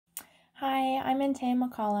Hi, I'm Intay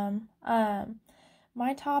McCollum.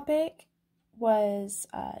 My topic was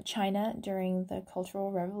China during the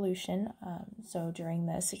Cultural Revolution. So during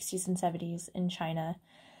the 60s and 70s in China.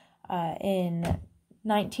 In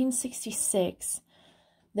 1966,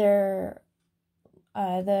 the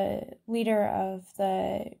leader of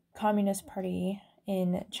the Communist Party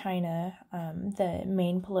in China, the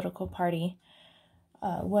main political party,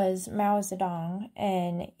 was Mao Zedong,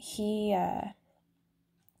 and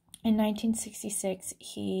in 1966,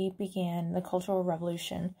 he began the Cultural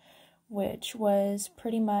Revolution, which was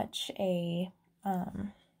pretty much a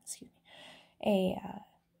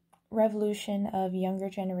revolution of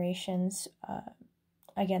younger generations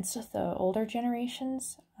against the older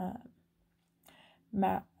generations.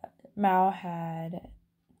 Mao had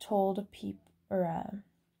told people or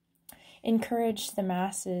encouraged the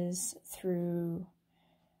masses through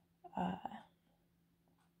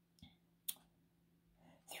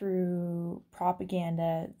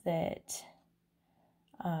propaganda that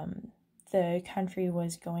the country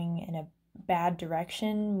was going in a bad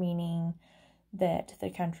direction, meaning that the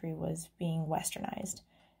country was being westernized.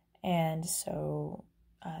 And so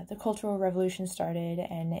the Cultural Revolution started,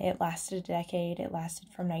 and it lasted a decade. It lasted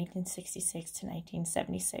from 1966 to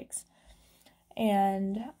 1976.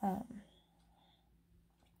 And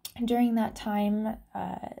during that time,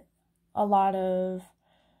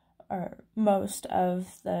 most of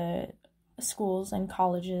the schools and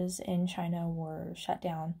colleges in China were shut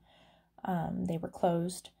down. They were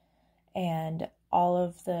closed, and all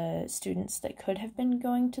of the students that could have been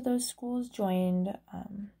going to those schools joined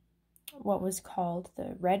what was called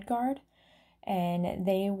the Red Guard, and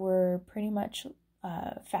they were pretty much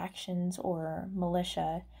factions or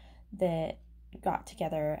militia that got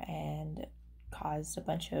together and caused a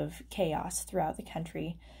bunch of chaos throughout the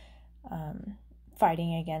country,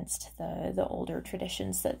 fighting against the older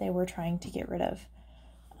traditions that they were trying to get rid of,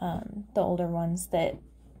 the older ones that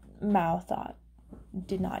Mao thought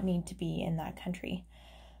did not need to be in that country.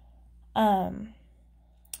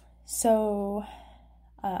 So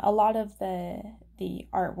a lot of the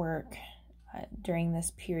artwork during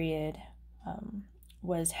this period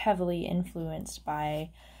was heavily influenced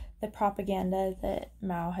by the propaganda that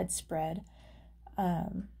Mao had spread.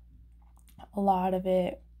 A lot of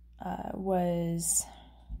it was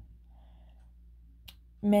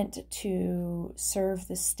meant to serve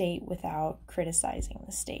the state without criticizing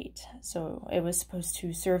the state. So it was supposed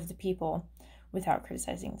to serve the people without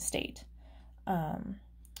criticizing the state.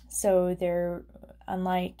 So there,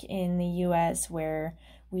 unlike in the US where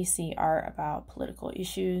we see art about political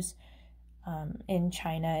issues, in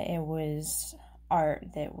China it was art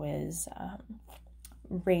that was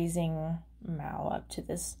raising Mao up to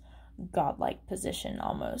this godlike position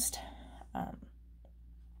almost.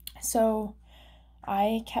 So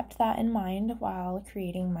I kept that in mind while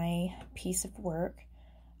creating my piece of work.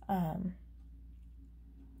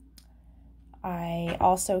 I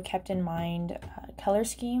also kept in mind color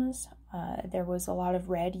schemes. There was a lot of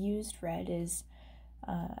red used. Red is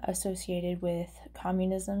associated with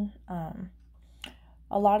communism.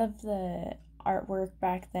 A lot of the artwork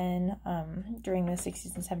back then, during the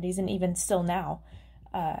 60s and 70s, and even still now,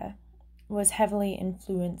 was heavily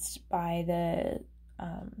influenced by the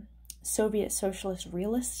Soviet socialist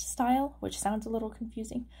realist style, which sounds a little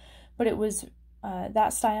confusing, but it was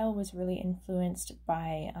that style was really influenced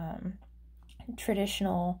by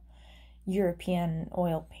traditional European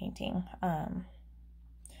oil painting.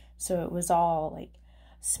 So it was all like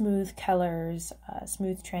smooth colors,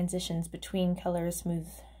 smooth transitions between colors, smooth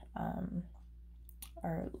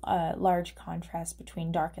or large contrast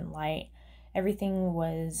between dark and light. Everything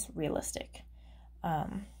was realistic.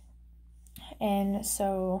 And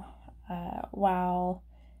so while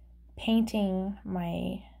painting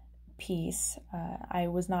my piece, I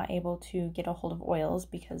was not able to get a hold of oils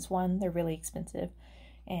because, one, they're really expensive,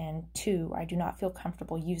 and two, I do not feel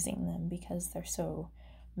comfortable using them because they're so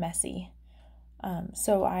messy.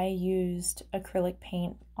 So I used acrylic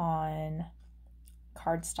paint on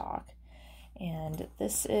cardstock, and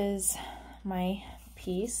this is my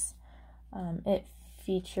piece. It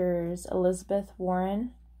features Elizabeth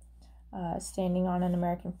Warren standing on an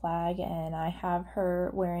American flag, and I have her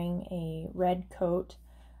wearing a red coat.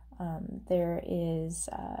 There is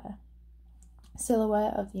a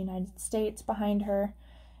silhouette of the United States behind her,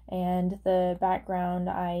 and the background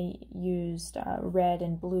I used red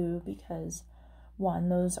and blue because, one,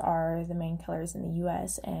 those are the main colors in the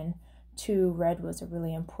US, and two, red was a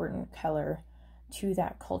really important color to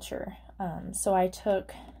that culture. So I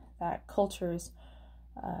took that culture's,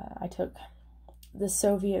 I took the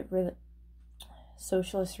Soviet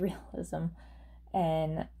socialist realism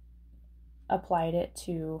and applied it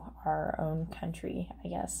to our own country, I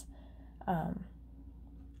guess.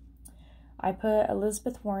 I put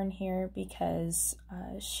Elizabeth Warren here because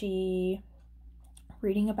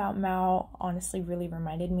reading about Mao honestly really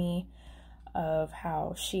reminded me of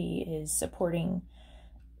how she is supporting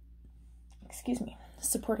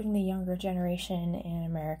the younger generation in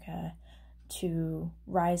America to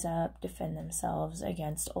rise up, defend themselves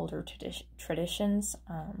against older traditions.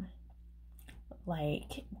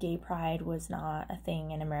 Like gay pride was not a thing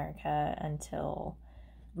in America until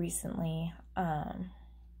recently.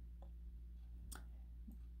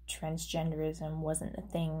 Transgenderism wasn't a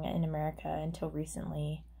thing in America until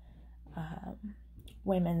recently.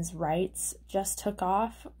 Women's rights just took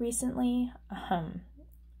off recently.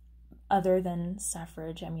 Other than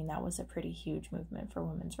suffrage, I mean, that was a pretty huge movement for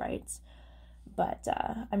women's rights. But,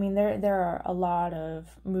 I mean, there are a lot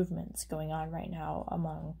of movements going on right now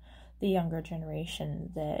among the younger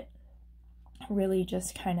generation that really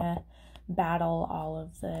just kind of battle all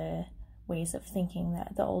of the ways of thinking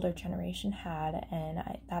that the older generation had, and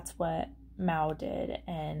that's what Mao did,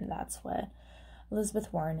 and that's what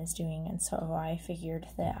Elizabeth Warren is doing, and so I figured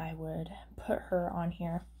that I would put her on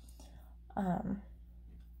here.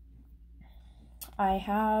 I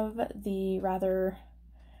have the rather,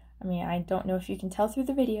 I mean, I don't know if you can tell through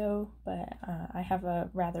the video, but I have a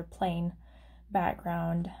rather plain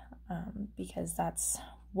background because that's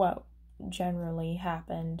what generally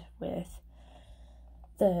happened with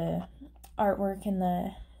the artwork in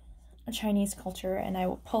the Chinese culture, and I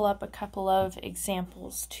will pull up a couple of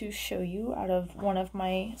examples to show you out of one of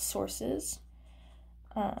my sources.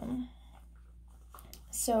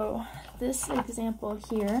 So this example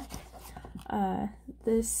here,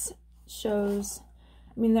 this shows,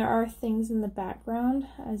 I mean, there are things in the background,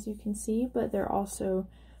 as you can see, but they're also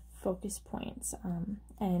focus points,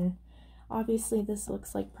 and obviously this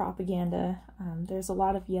looks like propaganda. There's a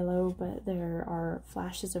lot of yellow, but there are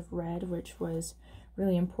flashes of red, which was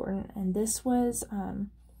really important. And this was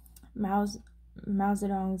Mao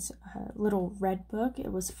Zedong's little red book.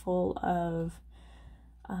 It was full of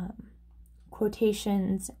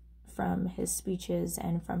quotations from his speeches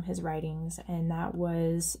and from his writings, and that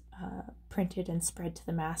was printed and spread to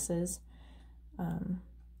the masses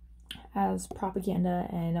as propaganda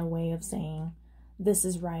and a way of saying, this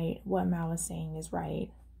is right, what Mao is saying is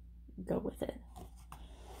right, go with it.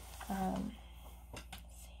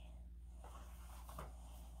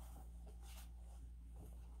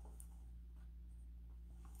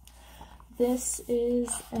 This is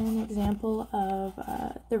an example of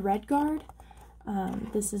the Red Guard.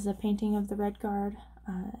 This is a painting of the Red Guard.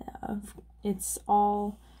 It's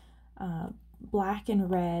all black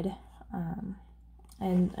and red,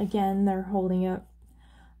 and again they're holding up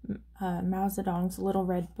Mao Zedong's little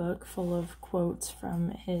red book full of quotes from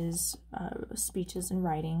his speeches and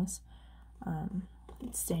writings,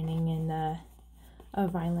 standing in a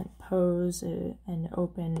violent pose, an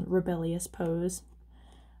open rebellious pose,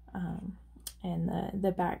 and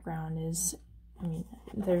the background is, I mean,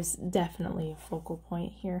 there's definitely a focal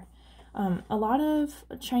point here. A lot of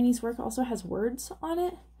Chinese work also has words on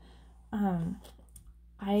it.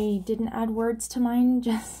 I didn't add words to mine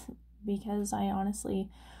just because I honestly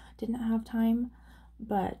didn't have time,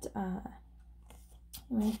 but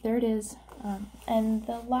anyway, there it is. And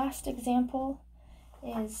the last example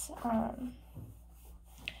is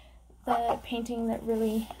the painting that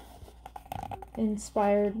really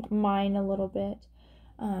inspired mine a little bit.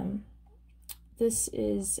 This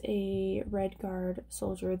is a Red Guard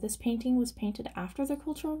soldier. This painting was painted after the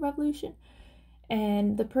Cultural Revolution,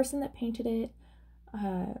 and the person that painted it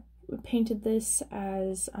painted this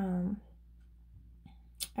as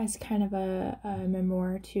kind of a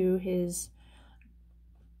memoir to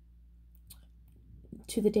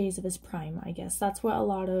the days of his prime, I guess. That's what a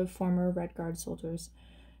lot of former Red Guard soldiers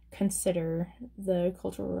consider the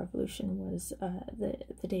Cultural Revolution was,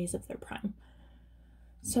 the days of their prime.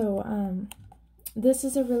 So this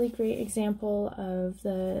is a really great example of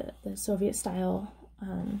the Soviet style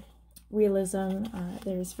realism.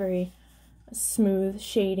 There's very smooth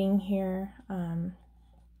shading here,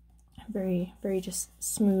 very just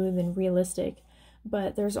smooth and realistic,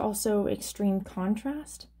 but there's also extreme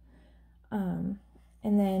contrast.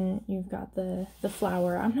 And then you've got the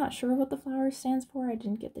flower. I'm not sure what the flower stands for. I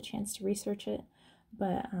didn't get the chance to research it,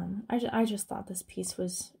 but I just thought this piece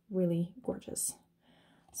was really gorgeous.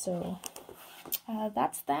 So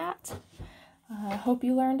that's that. I hope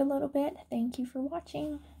you learned a little bit. Thank you for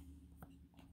watching.